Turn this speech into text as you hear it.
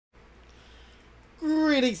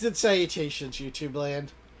Greetings and salutations, YouTube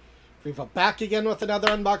land. We're back again with another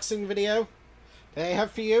unboxing video. Today I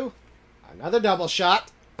have for you another double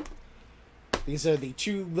shot. These are the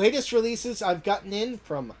two latest releases I've gotten in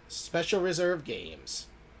from Special Reserve Games.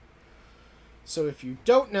 So if you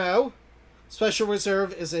don't know, Special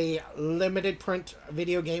Reserve is a limited print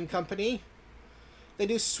video game company. They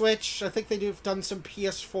do Switch. I think they've done some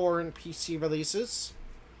PS4 and PC releases.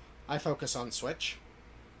 I focus on Switch.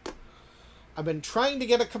 I've been trying to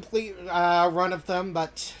get a complete run of them,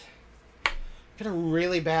 but I get a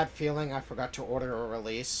really bad feeling I forgot to order a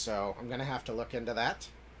release, so I'm going to have to look into that.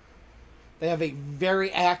 They have a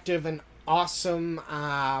very active and awesome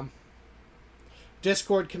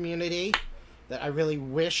Discord community that I really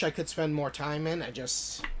wish I could spend more time in.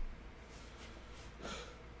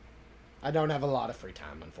 I don't have a lot of free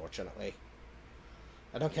time, unfortunately.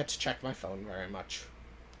 I don't get to check my phone very much.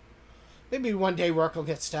 Maybe one day work will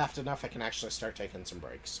get staffed enough I can actually start taking some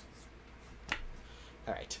breaks.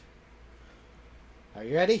 Alright. Are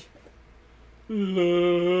you ready?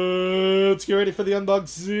 Let's get ready for the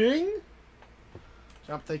unboxing.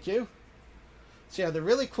 Jump, thank you. So yeah, the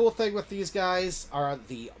really cool thing with these guys are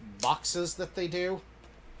the boxes that they do.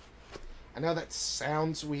 I know that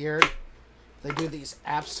sounds weird. They do these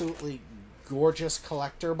absolutely gorgeous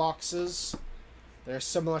collector boxes. They're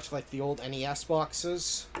similar to like the old NES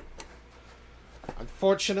boxes.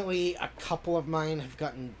 Unfortunately, a couple of mine have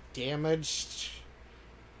gotten damaged.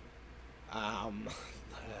 I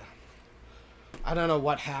don't know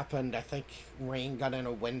what happened. I think rain got in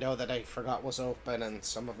a window that I forgot was open, and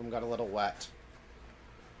some of them got a little wet.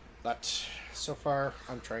 But so far,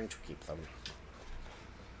 I'm trying to keep them.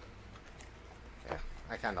 Yeah,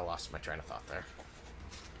 I kind of lost my train of thought there.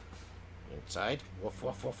 Inside. Woof,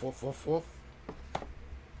 woof, woof, woof, woof, woof.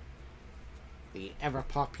 The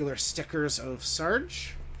ever-popular stickers of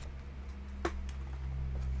Sarge.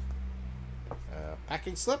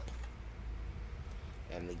 Packing slip.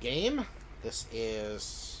 And the game. This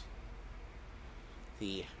is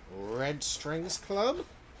the Red Strings Club.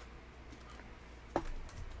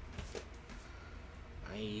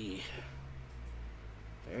 A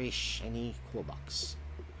very shiny, cool box.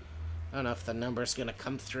 I don't know if the number's going to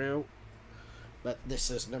come through, but this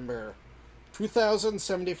is number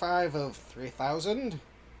 2075 of 3000.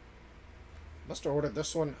 Must have ordered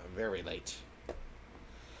this one very late.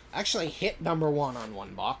 Actually hit number 1 on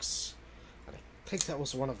one box. And I think that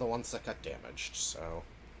was one of the ones that got damaged, so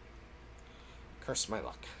curse my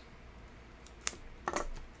luck. I'm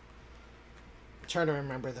trying to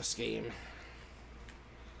remember this game.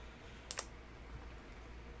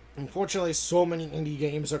 Unfortunately, so many indie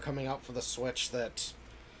games are coming out for the Switch that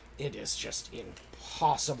it is just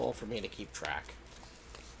impossible for me to keep track.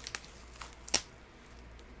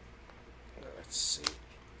 Let's see.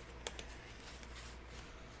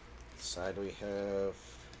 Side we have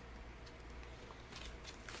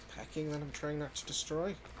packing that I'm trying not to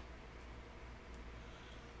destroy.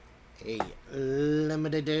 A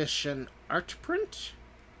limited edition art print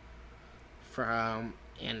from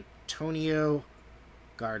Antonio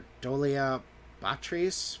Gardolia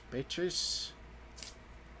Beatrice.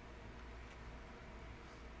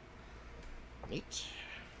 Neat.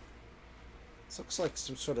 This looks like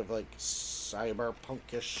some sort of like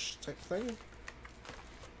cyberpunkish type thing.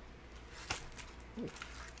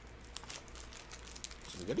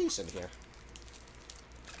 Some goodies in here.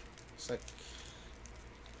 Looks like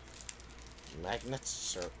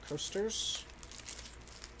magnets or coasters.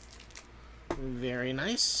 Very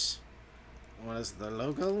nice. One is the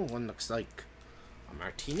logo. One looks like a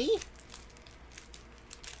martini.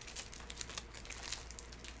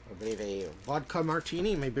 I believe a vodka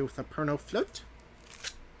martini, maybe with a Pernod float.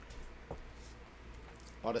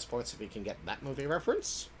 Bonus points if you can get that movie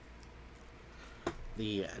reference.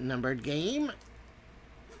 The numbered game.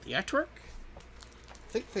 The artwork. I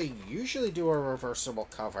think they usually do a reversible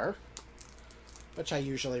cover, which I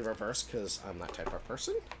usually reverse because I'm that type of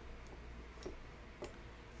person.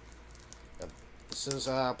 This is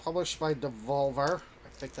published by Devolver. I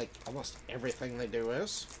think like almost everything they do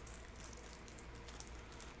is.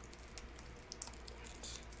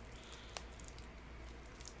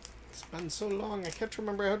 It's been so long, I can't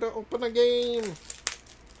remember how to open a game.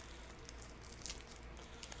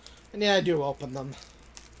 And yeah, I do open them.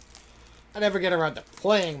 I never get around to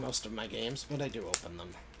playing most of my games, but I do open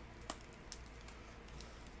them.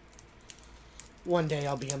 One day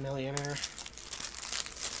I'll be a millionaire.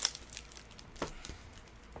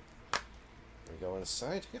 We go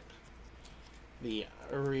inside. Yep. The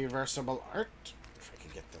reversible art. If I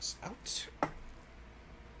can get this out.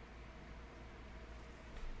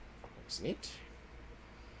 Looks neat.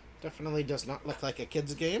 Definitely does not look like a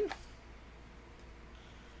kid's game.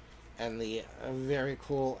 And the very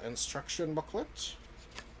cool instruction booklet.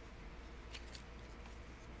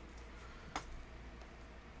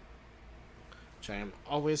 Which I am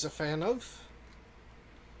always a fan of.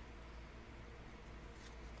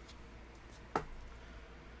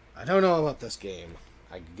 I don't know about this game.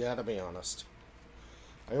 I gotta be honest.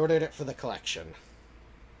 I ordered it for the collection.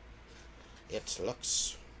 It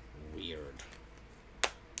looks weird.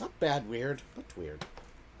 Not bad weird, but weird.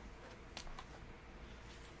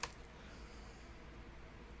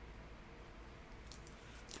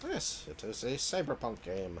 Yes, it is a cyberpunk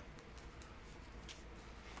game.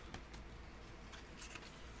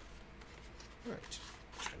 Alright,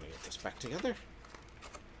 trying to get this back together.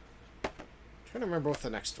 Trying to remember what the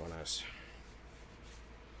next one is.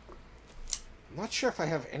 I'm not sure if I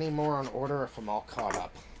have any more on order, if I'm all caught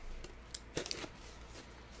up.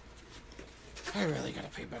 I really gotta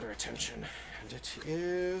pay better attention. And it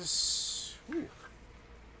is... Ooh.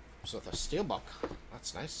 So the steelbook.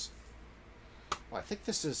 That's nice. Oh, I think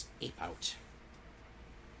this is Ape Out.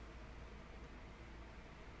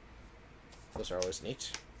 Those are always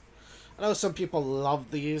neat. I know some people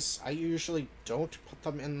love these. I usually don't put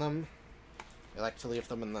them in them. I like to leave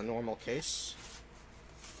them in the normal case.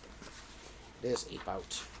 It is Ape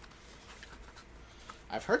Out.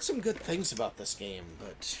 I've heard some good things about this game,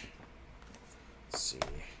 but... Let's see.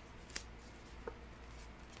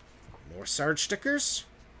 More Sarge stickers?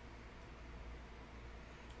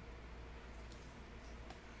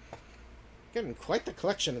 Getting quite the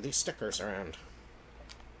collection of these stickers around.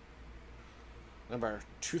 Number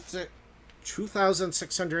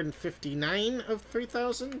 2,659 of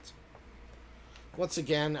 3,000. Once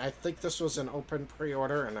again, I think this was an open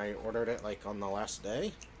pre-order, and I ordered it, like, on the last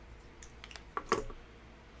day.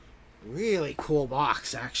 Really cool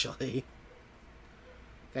box, actually.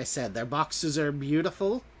 Like I said, their boxes are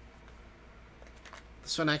beautiful.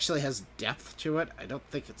 This one actually has depth to it. I don't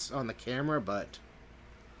think it's on the camera, but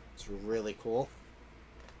it's really cool.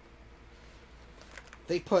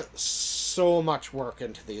 They put so much work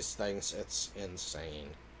into these things, it's insane.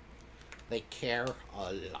 They care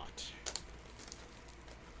a lot.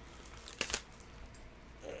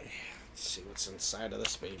 Let's see what's inside of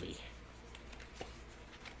this baby.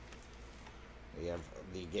 We have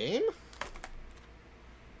the game.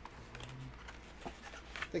 I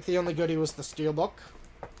think the only goodie was the steelbook.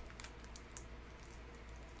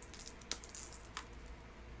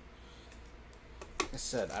 Like I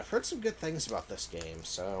said, I've heard some good things about this game,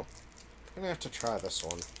 so I'm gonna have to try this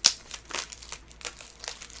one.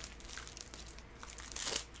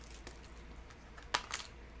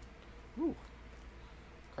 Ooh.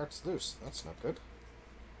 Cart's loose. That's not good.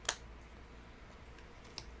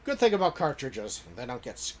 Good thing about cartridges, they don't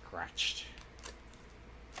get scratched.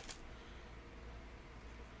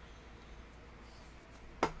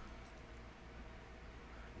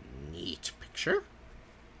 Neat picture.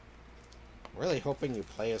 Really hoping you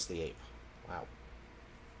play as the ape. Wow.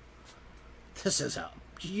 This is a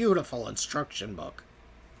beautiful instruction book.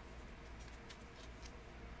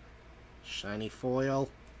 Shiny foil.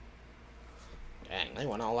 Dang, they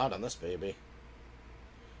went all out on this baby.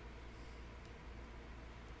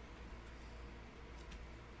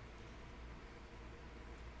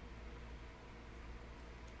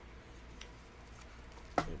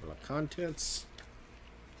 Table of contents.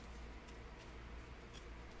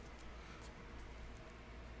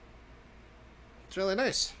 It's really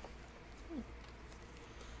nice.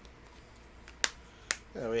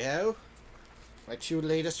 There we have my two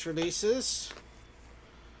latest releases.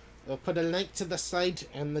 I'll put a link to the site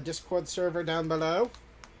and the Discord server down below.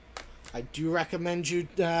 I do recommend you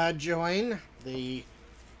join. They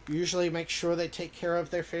usually make sure they take care of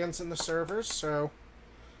their fans in the servers, so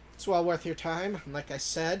it's well worth your time. And like I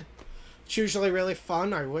said, it's usually really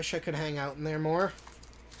fun. I wish I could hang out in there more.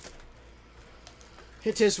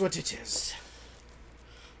 It is what it is.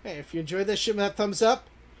 Hey, if you enjoyed this, give me that thumbs up.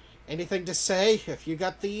 Anything to say? If you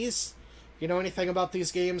got these, you know anything about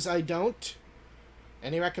these games I don't.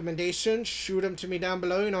 Any recommendations? Shoot them to me down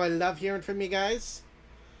below. You know I love hearing from you guys.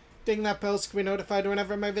 Ding that bell so you can be notified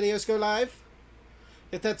whenever my videos go live.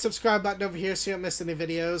 Hit that subscribe button over here so you don't miss any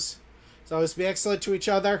videos. As always, be excellent to each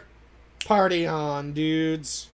other. Party on, dudes.